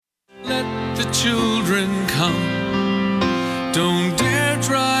the children come. Don't dare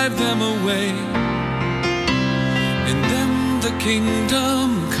drive them away. In them the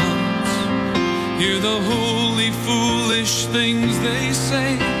kingdom comes. Hear the holy, foolish things they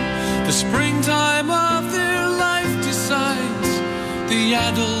say. The springtime of their life decides the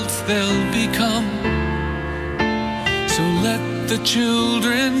adults they'll become. So let the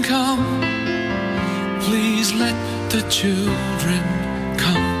children come. Please let the children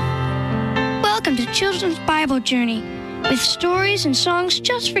come. Welcome to Children's Bible Journey, with stories and songs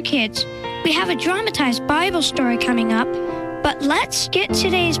just for kids. We have a dramatized Bible story coming up, but let's get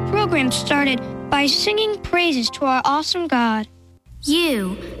today's program started by singing praises to our awesome God.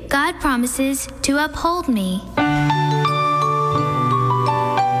 You, God promises to uphold me.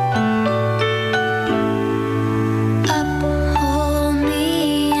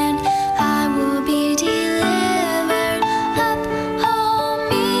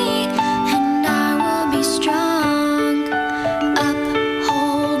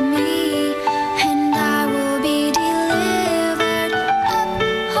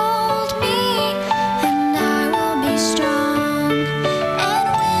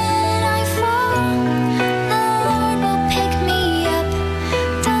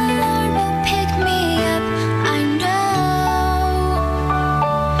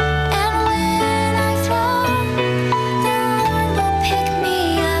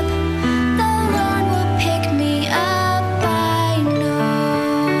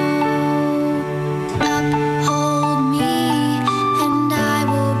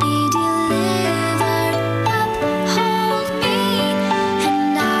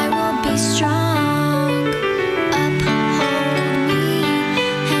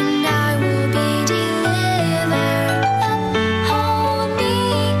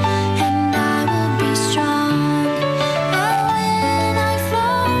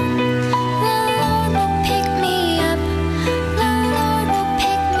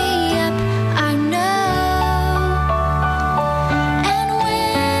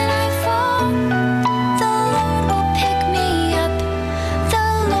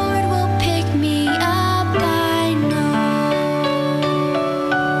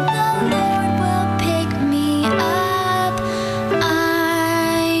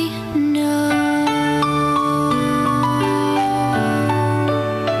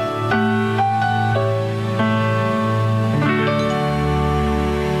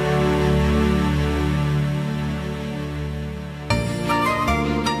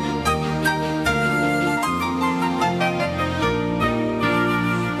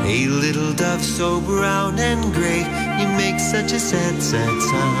 Hey, little dove, so brown and gray, you make such a sad, sad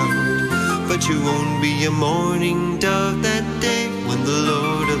sound. But you won't be a mourning dove that day when the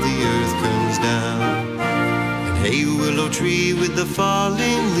Lord of the earth comes down. And hey, willow tree with the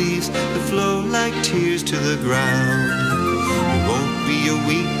falling leaves that flow like tears to the ground. There won't be a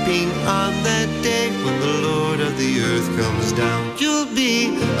weeping on that day when the Lord of the earth comes down. You'll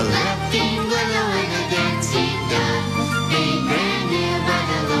be a laughing willow and a dancing dove, made brand new by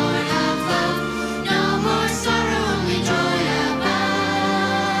the Lord of love. No more sorrow, only joy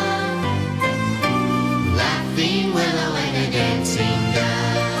above. Laughing willow and a dancing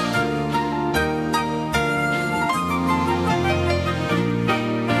dove.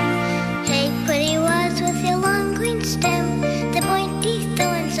 Hey, pretty was with your long green stem, the pointy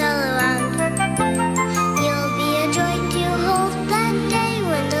thorns all around. You'll be a joy to hold that day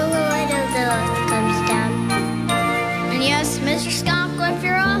when the Lord of the earth comes down. And yes, Mr. Skunk, if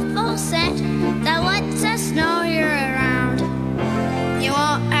you're awful set, that lets us know you're around. You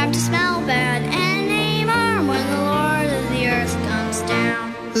won't have to smell bad anymore when the Lord of the earth comes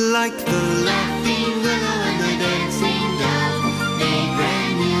down. Like the laughing willow and the dancing dove, made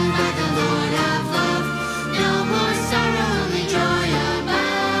brand new by the Lord of love. No more sorrow, only joy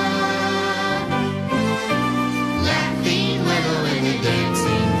above. Laughing willow and the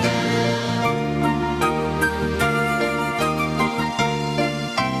dancing dove.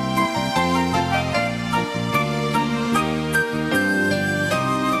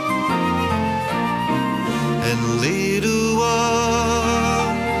 And little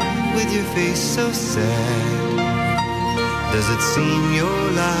one, with your face so sad, does it seem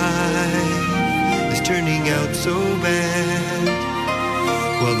your life is turning out so bad?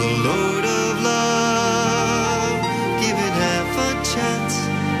 Well, the Lord of love, given half a chance,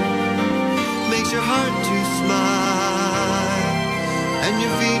 makes your heart to smile and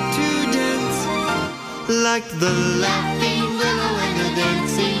your feet to dance. Like the laughing willow and the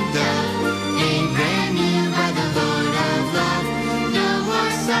dancing dove, made brand new by the Lord of love. No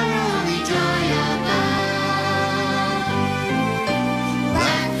more sorrow, only joy above.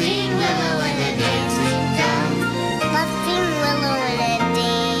 Laughing willow and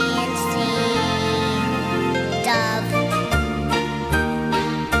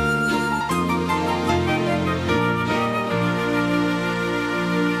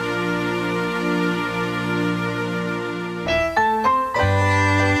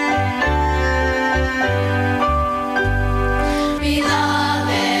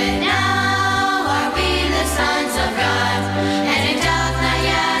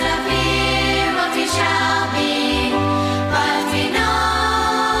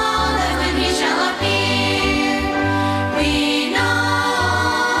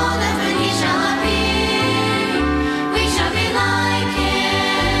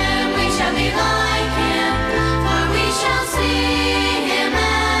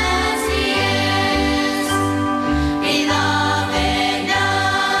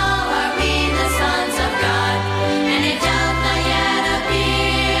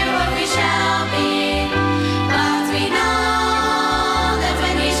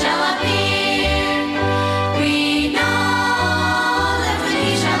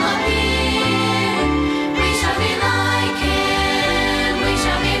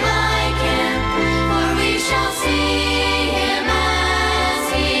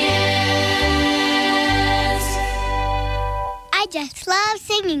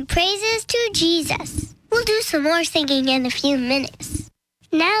sing praises to Jesus. We'll do some more singing in a few minutes.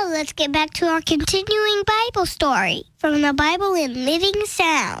 Now let's get back to our continuing Bible story from the Bible in Living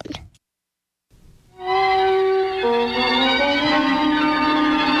Sound.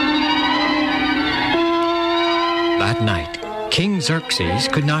 That night, King Xerxes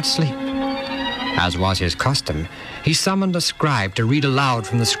could not sleep. As was his custom, he summoned a scribe to read aloud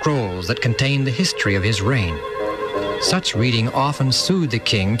from the scrolls that contained the history of his reign. Such reading often soothed the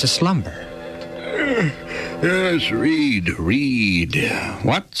king to slumber. Yes, read.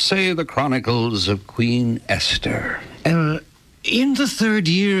 What say the chronicles of Queen Esther? In the 3rd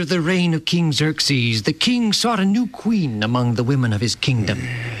year of the reign of King Xerxes, the king sought a new queen among the women of his kingdom.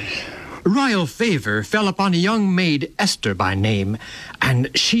 Royal favor fell upon a young maid, Esther by name, and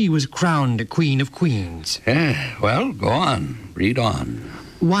she was crowned Queen of Queens. Well, go on. Read on.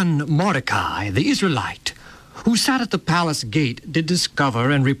 One Mordecai, the Israelite, who sat at the palace gate, did discover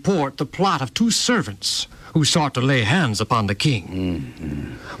and report the plot of 2 servants who sought to lay hands upon the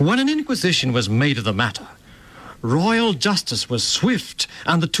king. When an inquisition was made of the matter, royal justice was swift,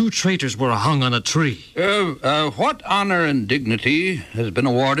 and the 2 traitors were hung on a tree. What honor and dignity has been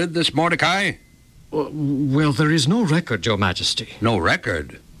awarded this Mordecai? Well, there is no record, Your Majesty. No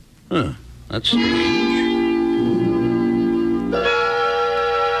record? That's strange.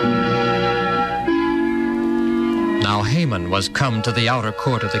 Now Haman was come to the outer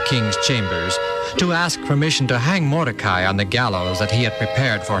court of the king's chambers to ask permission to hang Mordecai on the gallows that he had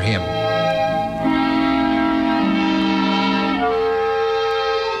prepared for him.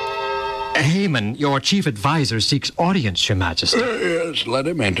 Haman, your chief advisor, seeks audience, Your Majesty. Yes, let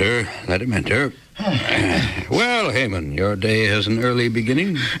him enter. Well, Haman, your day has an early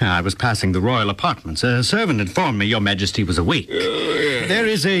beginning. I was passing the royal apartments. A servant informed me your majesty was awake. There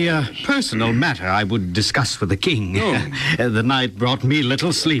is a personal matter I would discuss with the king. The night brought me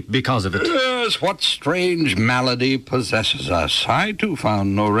little sleep because of it. Yes, what strange malady possesses us? I, too,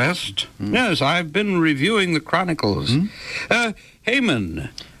 found no rest. Yes, I've been reviewing the chronicles. Haman,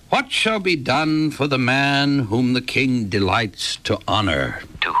 what shall be done for the man whom the king delights to honor?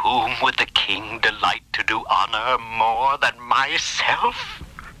 To whom would the king delight to do honor more than myself?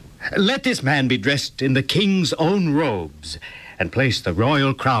 Let this man be dressed in the king's own robes and place the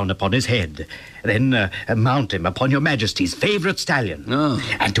royal crown upon his head. Then mount him upon your majesty's favorite stallion.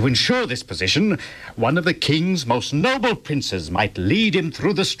 And to ensure this position, one of the king's most noble princes might lead him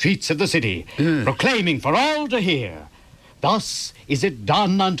through the streets of the city, proclaiming for all to hear, "Thus is it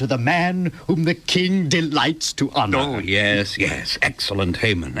done unto the man whom the king delights to honor." Oh, yes. Excellent,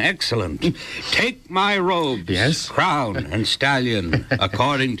 Haman, excellent. Take my robes, crown, and stallion,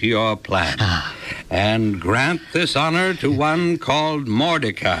 according to your plan, and grant this honor to one called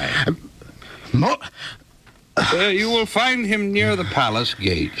Mordecai. You will find him near the palace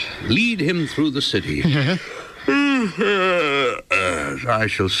gate. Lead him through the city. I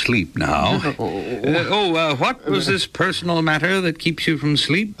shall sleep now. What was this personal matter that keeps you from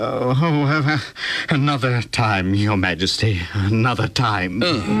sleep? Another time, your majesty. Another time.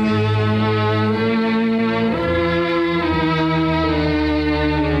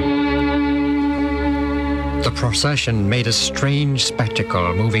 The procession made a strange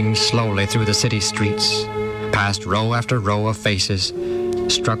spectacle, moving slowly through the city streets, past row after row of faces,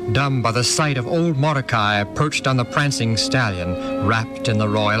 struck dumb by the sight of old Mordecai perched on the prancing stallion, wrapped in the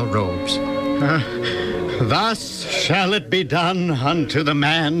royal robes. Thus shall it be done unto the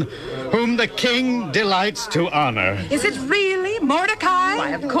man whom the king delights to honor. Is it really Mordecai?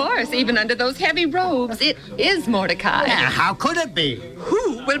 Why, of course, even under those heavy robes, it is Mordecai. How could it be?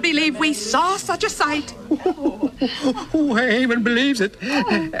 Who will believe we saw such a sight? Haman believes it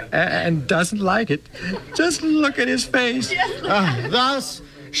and doesn't like it. Just look at his face. Thus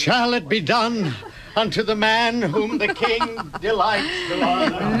shall it be done unto the man whom the king delights to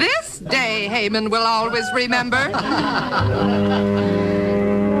honor. This day Haman will always remember.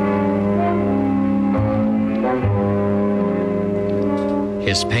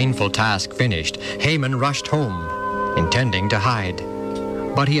 His painful task finished, Haman rushed home, intending to hide.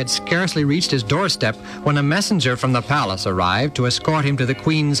 But he had scarcely reached his doorstep when a messenger from the palace arrived to escort him to the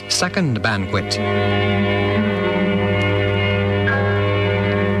queen's second banquet.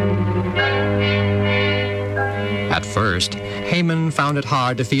 At first, Haman found it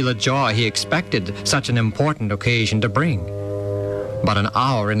hard to feel the joy he expected such an important occasion to bring. But an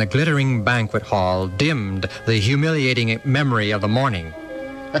hour in the glittering banquet hall dimmed the humiliating memory of the morning,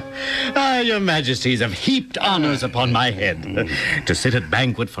 Your majesties have heaped honors upon my head. To sit at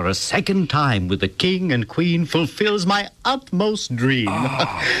banquet for a second time with the king and queen fulfills my utmost dream.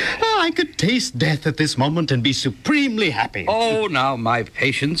 I could taste death at this moment and be supremely happy. Oh, now my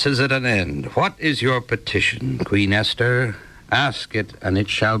patience is at an end. What is your petition, Queen Esther? Ask it, and it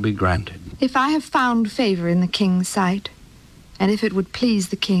shall be granted. If I have found favor in the king's sight, and if it would please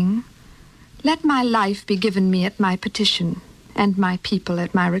the king, let my life be given me at my petition, and my people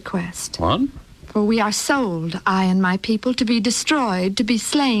at my request. What? For we are sold, I and my people, to be destroyed, to be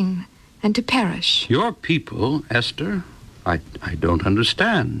slain, and to perish. Your people, Esther? I don't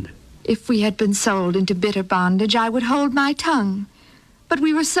understand. If we had been sold into bitter bondage, I would hold my tongue. But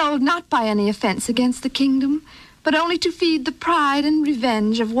we were sold not by any offense against the kingdom, but only to feed the pride and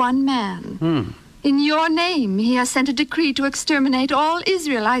revenge of one man. In your name, he has sent a decree to exterminate all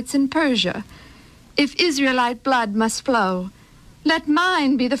Israelites in Persia. If Israelite blood must flow, let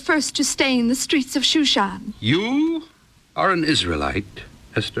mine be the first to stain the streets of Shushan. You are an Israelite,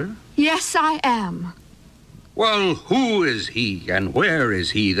 Esther? Yes, I am. Well, who is he and where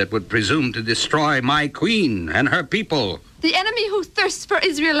is he that would presume to destroy my queen and her people? The enemy who thirsts for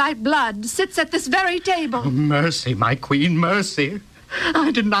Israelite blood sits at this very table. Mercy, my queen, mercy.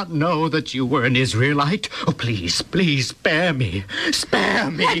 I did not know that you were an Israelite. Oh, please, please, spare me. Spare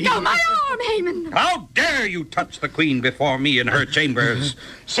me. Let go my arm, Haman. How dare you touch the queen before me in her chambers?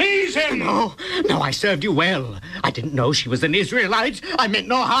 Seize him! No, I served you well. I didn't know she was an Israelite. I meant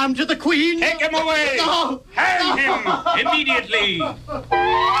no harm to the queen. Take him away! No! Hang him immediately!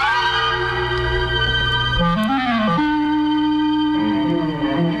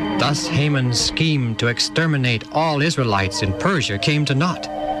 Thus Haman's scheme to exterminate all Israelites in Persia came to naught,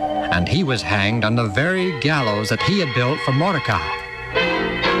 and he was hanged on the very gallows that he had built for Mordecai.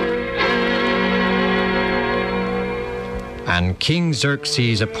 And King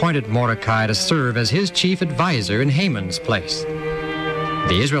Xerxes appointed Mordecai to serve as his chief advisor in Haman's place.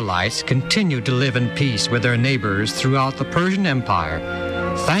 The Israelites continued to live in peace with their neighbors throughout the Persian Empire,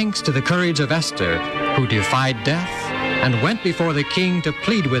 thanks to the courage of Esther, who defied death and went before the king to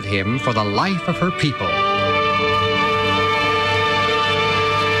plead with him for the life of her people.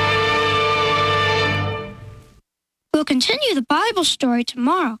 We'll continue the Bible story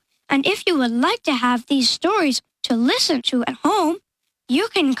tomorrow, and if you would like to have these stories to listen to at home, you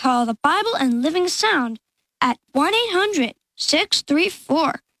can call the Bible and Living Sound at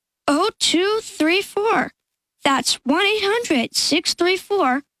 1-800-634-0234. That's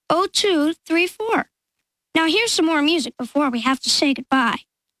 1-800-634-0234. Now here's some more music before we have to say goodbye.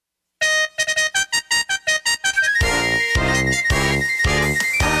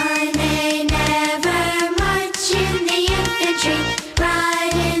 I may never march in the infantry,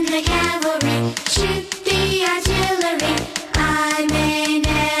 ride in the cavalry, shoot the artillery. I may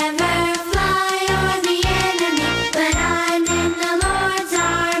never fly o'er the enemy, but I'm in the Lord's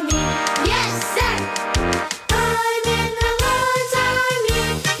army. Yes, sir! I'm in the Lord's army.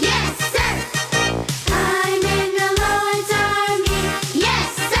 Yes, sir! I'm in the Lord's army.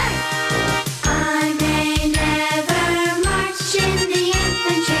 Yes, sir! I may never march in the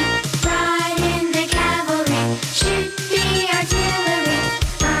infantry, ride in the cavalry, shoot the artillery.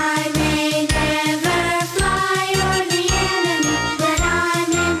 I may never fly o'er the enemy, but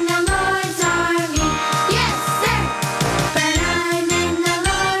I'm in the Lord's army. Yes, sir! But I'm in the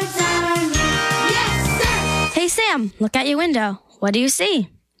Lord's army. Yes, sir! Hey, Sam, look out your window. What do you see?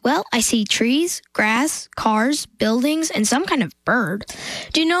 Well, I see trees, grass, cars, buildings, and some kind of bird.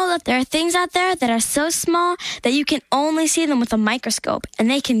 Do you know that there are things out there that are so small that you can only see them with a microscope, and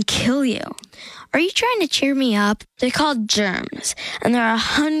they can kill you? Are you trying to cheer me up? They're called germs, and there are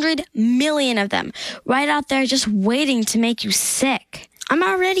 100 million of them right out there just waiting to make you sick. I'm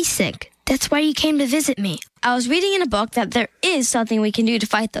already sick. That's why you came to visit me. I was reading in a book that there is something we can do to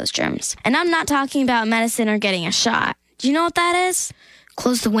fight those germs, and I'm not talking about medicine or getting a shot. Do you know what that is?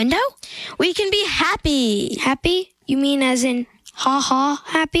 Close the window? We can be happy. Happy? You mean as in ha-ha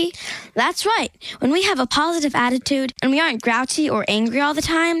happy? That's right. When we have a positive attitude and we aren't grouchy or angry all the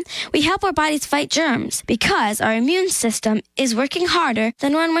time, we help our bodies fight germs because our immune system is working harder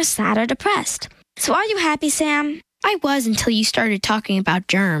than when we're sad or depressed. So are you happy, Sam? I was until you started talking about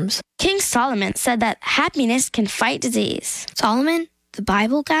germs. King Solomon said that happiness can fight disease. Solomon? The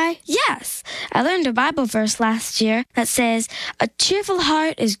Bible guy? Yes. I learned a Bible verse last year that says, "A cheerful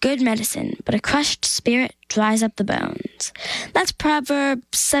heart is good medicine, but a crushed spirit dries up the bones." That's Proverbs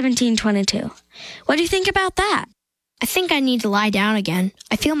 17:22. What do you think about that? I think I need to lie down again.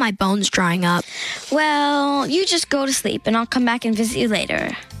 I feel my bones drying up. Well, you just go to sleep and I'll come back and visit you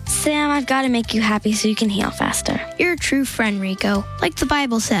later. Sam, I've got to make you happy so you can heal faster. You're a true friend, Rico. Like the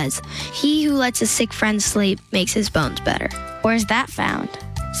Bible says, he who lets a sick friend sleep makes his bones better. Where's that found?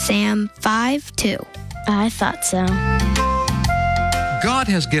 Sam 5:2. I thought so. God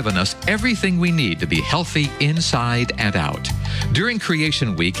has given us everything we need to be healthy inside and out. During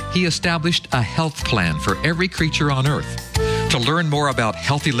Creation Week, He established a health plan for every creature on earth. To learn more about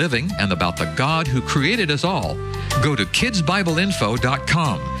healthy living and about the God who created us all, go to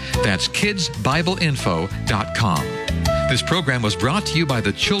kidsbibleinfo.com. That's kidsbibleinfo.com. This program was brought to you by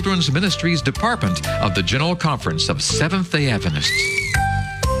the Children's Ministries Department of the General Conference of Seventh-day Adventists.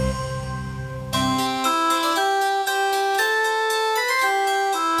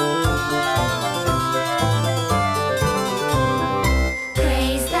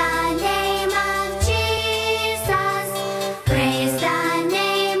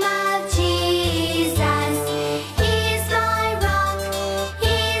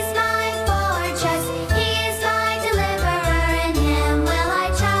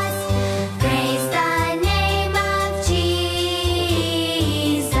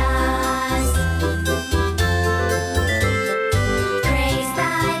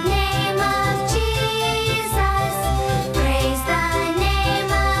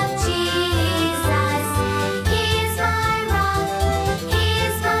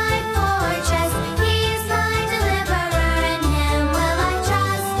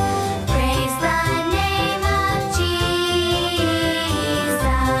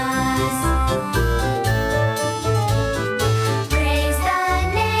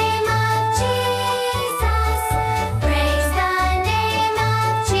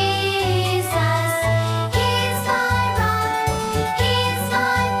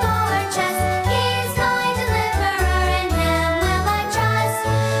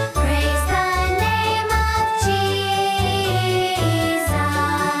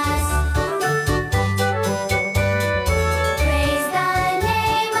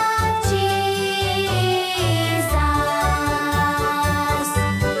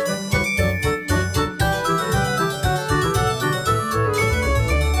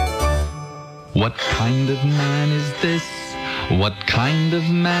 What kind of man is this? What kind of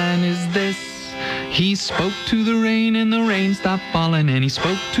man is this? He spoke to the rain and the rain stopped falling, and he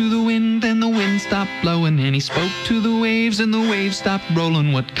spoke to the wind and the wind stopped blowing, and he spoke to the waves and the waves stopped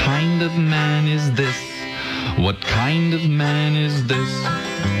rolling. What kind of man is this? What kind of man is this?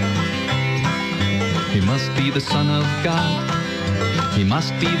 He must be the Son of God. He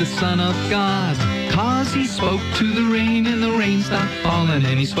must be the Son of God, 'cause he spoke to the rain and the rain stopped falling,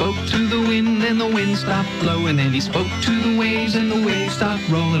 and he spoke to the wind and the wind stopped blowing, and he spoke to the waves and the waves stopped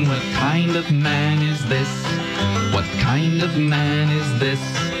rolling. What kind of man is this? What kind of man is this?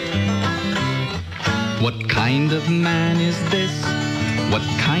 What kind of man is this? What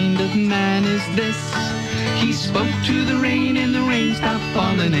kind of man is this? He spoke to the rain and the rain stopped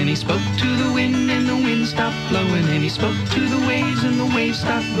falling, and he spoke to the wind and the wind stopped blowing, and he spoke to the waves and the waves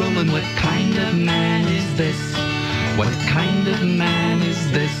stopped rolling. What kind of man is this? What kind of man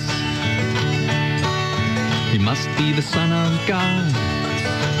is this? He must be the Son of God.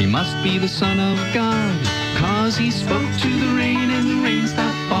 He must be the Son of God, 'cause he spoke to the rain and the rain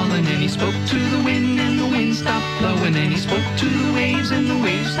stopped falling, and he spoke to the wind and the wind stopped blowing, and he spoke to the waves and the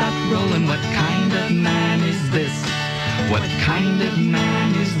waves stopped rolling. What kind of man is this? What kind of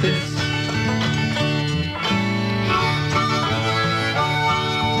man is this?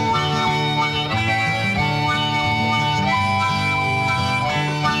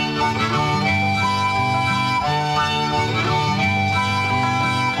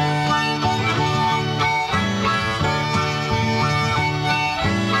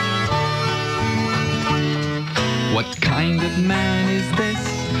 What kind of man is this?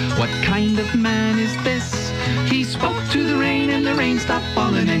 What kind of man is this? He spoke to the rain and the rain stopped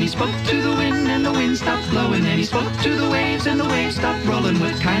falling, and he spoke to the wind and the wind stopped blowing, and he spoke to the waves and the waves stopped rolling.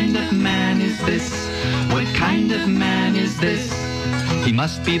 What kind of man is this? What kind of man is this? He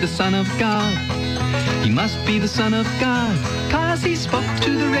must be the Son of God. He must be the Son of God, 'cause he spoke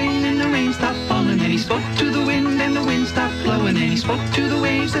to the rain and the rain stopped falling, and he spoke to the wind and the wind stopped blowing, and he spoke to the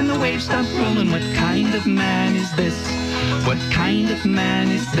waves and the waves stopped rolling. What kind of man is this? What kind of man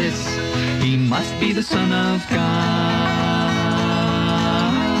is this? He must be the Son of God.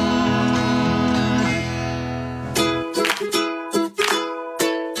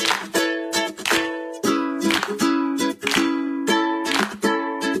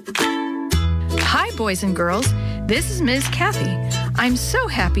 Boys and girls, this is Ms. Kathy. I'm so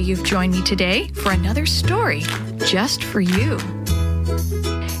happy you've joined me today for another story just for you.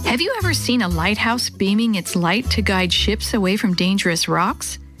 Have you ever seen a lighthouse beaming its light to guide ships away from dangerous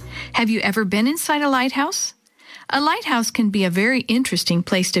rocks? Have you ever been inside a lighthouse? A lighthouse can be a very interesting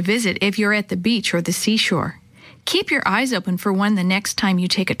place to visit if you're at the beach or the seashore. Keep your eyes open for one the next time you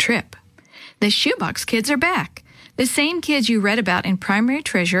take a trip. The Shoebox Kids are back. The same kids you read about in Primary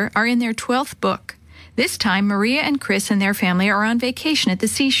Treasure are in their 12th book. This time, Maria and Chris and their family are on vacation at the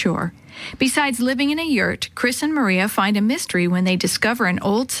seashore. Besides living in a yurt, Chris and Maria find a mystery when they discover an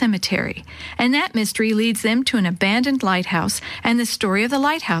old cemetery, and that mystery leads them to an abandoned lighthouse and the story of the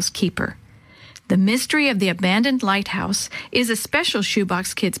lighthouse keeper. The Mystery of the Abandoned Lighthouse is a special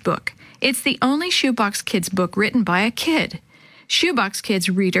Shoebox Kids book. It's the only Shoebox Kids book written by a kid. Shoebox Kids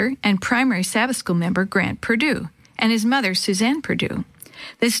reader and primary Sabbath School member Grant Perdue, and his mother Suzanne Perdue.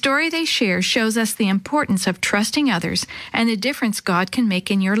 The story they share shows us the importance of trusting others and the difference God can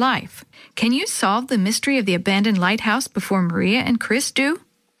make in your life. Can you solve the mystery of the abandoned lighthouse before Maria and Chris do?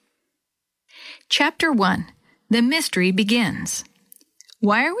 Chapter 1. The Mystery Begins.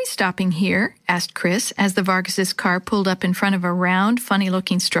 "Why are we stopping here?" asked Chris as the Vargas' car pulled up in front of a round,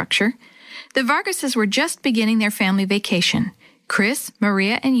 funny-looking structure. The Vargas' were just beginning their family vacation. Chris,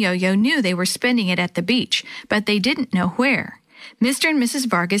 Maria, and Yo-Yo knew they were spending it at the beach, but they didn't know where. Mr. and Mrs.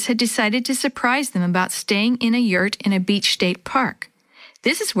 Vargas had decided to surprise them about staying in a yurt in a beach state park.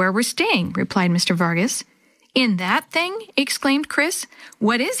 "This is where we're staying," replied Mr. Vargas. "In that thing?" exclaimed Chris.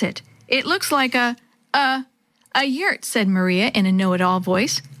 "What is it? It looks like a yurt," said Maria in a know-it-all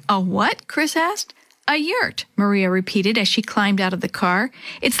voice. "A what?" Chris asked. "A yurt," Maria repeated as she climbed out of the car.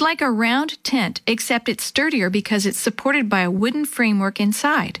 "It's like a round tent, except it's sturdier because it's supported by a wooden framework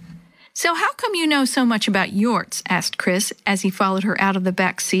inside." "So how come you know so much about yurts?" asked Chris as he followed her out of the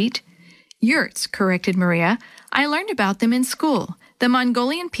back seat. "Yurts," corrected Maria. "I learned about them in school. The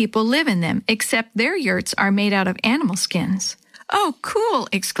Mongolian people live in them, except their yurts are made out of animal skins." "Oh, cool!"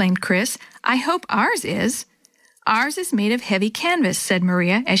 exclaimed Chris. "I hope ours is." "Ours is made of heavy canvas," said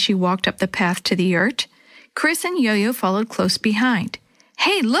Maria as she walked up the path to the yurt. Chris and Yo-Yo followed close behind.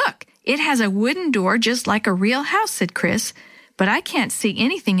 "Hey, look! It has a wooden door just like a real house," said Chris. "But I can't see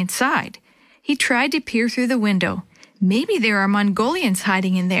anything inside." He tried to peer through the window. "Maybe there are Mongolians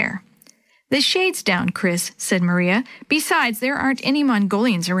hiding in there." "The shade's down, Chris," said Maria. "Besides, there aren't any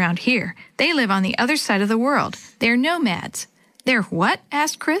Mongolians around here. They live on the other side of the world. They're nomads." "They're what?"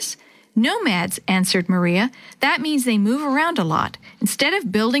 asked Chris. "Nomads," answered Maria. "That means they move around a lot. Instead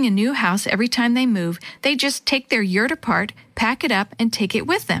of building a new house every time they move, they just take their yurt apart, pack it up, and take it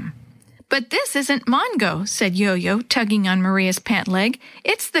with them." "But this isn't Mongo," said Yo-Yo, tugging on Maria's pant leg.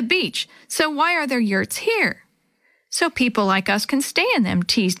 "It's the beach, so why are there yurts here?" "So people like us can stay in them,"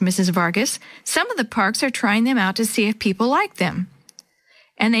 teased Mrs. Vargas. "Some of the parks are trying them out to see if people like them."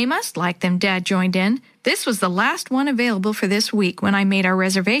 "And they must like them," Dad joined in. "This was the last one available for this week when I made our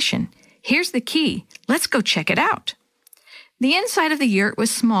reservation. Here's the key. Let's go check it out." The inside of the yurt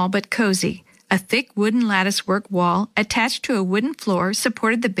was small but cozy. A thick wooden latticework wall attached to a wooden floor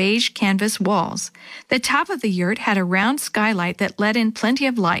supported the beige canvas walls. The top of the yurt had a round skylight that let in plenty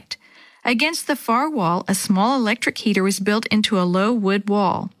of light. Against the far wall, a small electric heater was built into a low wood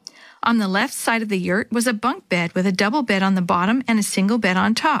wall. On the left side of the yurt was a bunk bed with a double bed on the bottom and a single bed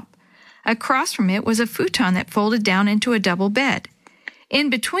on top. Across from it was a futon that folded down into a double bed. In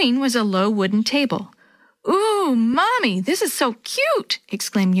between was a low wooden table. "Ooh, Mommy, this is so cute!"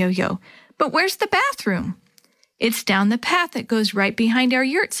 exclaimed Yo-Yo. "But where's the bathroom?" "It's down the path that goes right behind our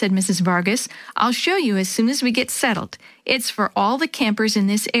yurt," said Mrs. Vargas. "I'll show you as soon as we get settled. It's for all the campers in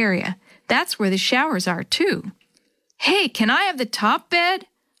this area. That's where the showers are, too." "Hey, can I have the top bed?"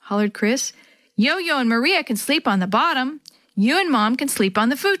 hollered Chris. "Yo-Yo and Maria can sleep on the bottom. You and Mom can sleep on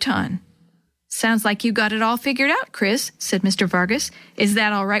the futon." "Sounds like you got it all figured out, Chris," said Mr. Vargas. "Is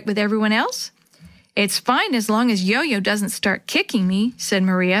that all right with everyone else?" "It's fine as long as Yo-Yo doesn't start kicking me," said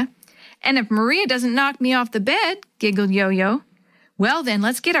Maria. "And if Maria doesn't knock me off the bed," giggled Yo-Yo. "Well, then,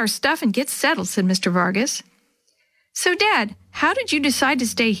 let's get our stuff and get settled," said Mr. Vargas. "So, Dad, how did you decide to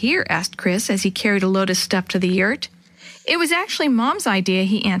stay here?" asked Chris as he carried a load of stuff to the yurt. "It was actually Mom's idea,"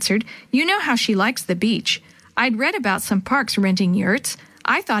 he answered. "You know how she likes the beach. I'd read about some parks renting yurts.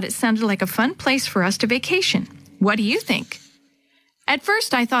 I thought it sounded like a fun place for us to vacation. What do you think?" "At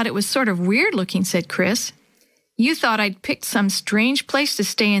first I thought it was sort of weird looking," said Chris. "You thought I'd picked some strange place to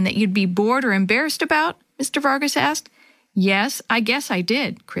stay in that you'd be bored or embarrassed about?" Mr. Vargas asked. "Yes, I guess I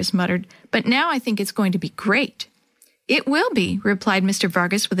did," Chris muttered. "But now I think it's going to be great." "It will be," replied Mr.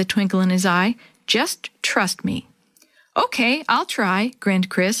 Vargas with a twinkle in his eye. "Just trust me." "Okay, I'll try," grinned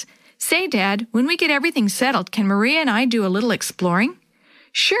Chris. "Say, Dad, when we get everything settled, can Maria and I do a little exploring?"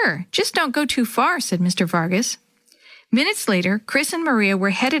 "Sure, just don't go too far," said Mr. Vargas. Minutes later, Chris and Maria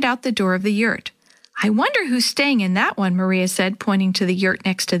were headed out the door of the yurt. I wonder who's staying in that one, Maria said, pointing to the yurt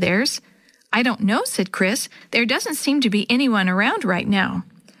next to theirs. I don't know, said Chris. There doesn't seem to be anyone around right now.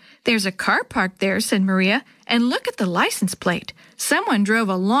 There's a car parked there, said Maria, and look at the license plate. Someone drove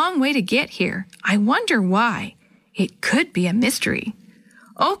a long way to get here. I wonder why. It could be a mystery.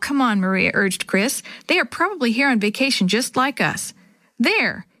 Oh, come on, Maria, urged Chris. They are probably here on vacation just like us.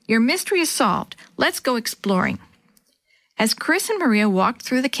 There, your mystery is solved. Let's go exploring. As Chris and Maria walked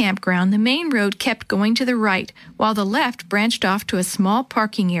through the campground, the main road kept going to the right, while the left branched off to a small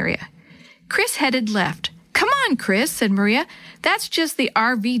parking area. Chris headed left. Come on, Chris, said Maria. That's just the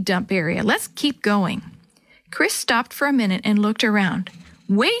RV dump area. Let's keep going. Chris stopped for a minute and looked around.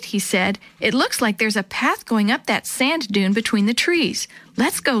 Wait, he said. It looks like there's a path going up that sand dune between the trees.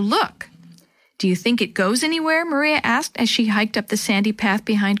 Let's go look. Do you think it goes anywhere? Maria asked as she hiked up the sandy path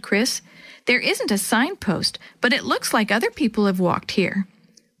behind Chris. There isn't a signpost, but it looks like other people have walked here.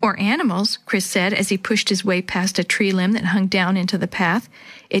 Or animals, Chris said as he pushed his way past a tree limb that hung down into the path.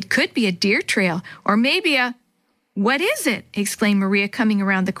 It could be a deer trail, or maybe a... What is it? Exclaimed Maria, coming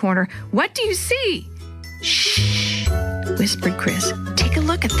around the corner. What do you see? Shh, whispered Chris. Take a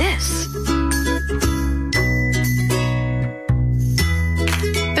look at this.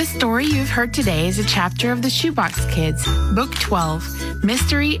 The story you've heard today is a chapter of the Shoebox Kids, Book 12,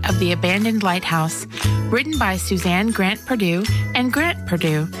 Mystery of the Abandoned Lighthouse, written by Suzanne Grant Perdue and Grant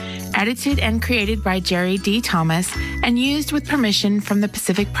Perdue, edited and created by Jerry D. Thomas, and used with permission from the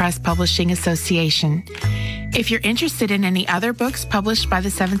Pacific Press Publishing Association. If you're interested in any other books published by the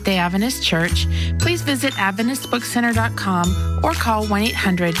Seventh-day Adventist Church, please visit AdventistBookCenter.com or call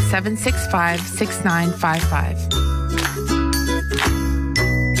 1-800-765-6955.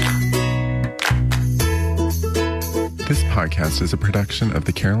 This podcast is a production of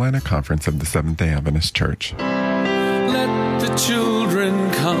the Carolina Conference of the Seventh-day Adventist Church. Let the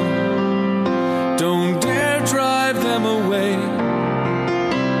children come. Don't dare drive them away.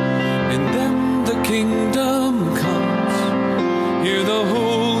 And then the kingdom comes. Hear the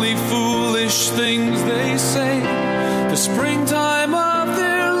holy, foolish things they say. The springtime of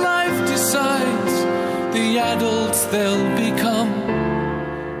their life decides the adults they'll become.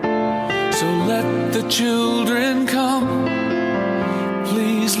 So let the children come.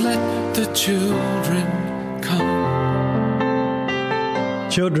 Please let the children come.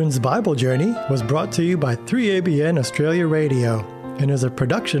 Children's Bible Journey was brought to you by 3ABN Australia Radio and is a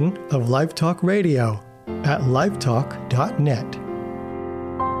production of Live Talk Radio at livetalk.net.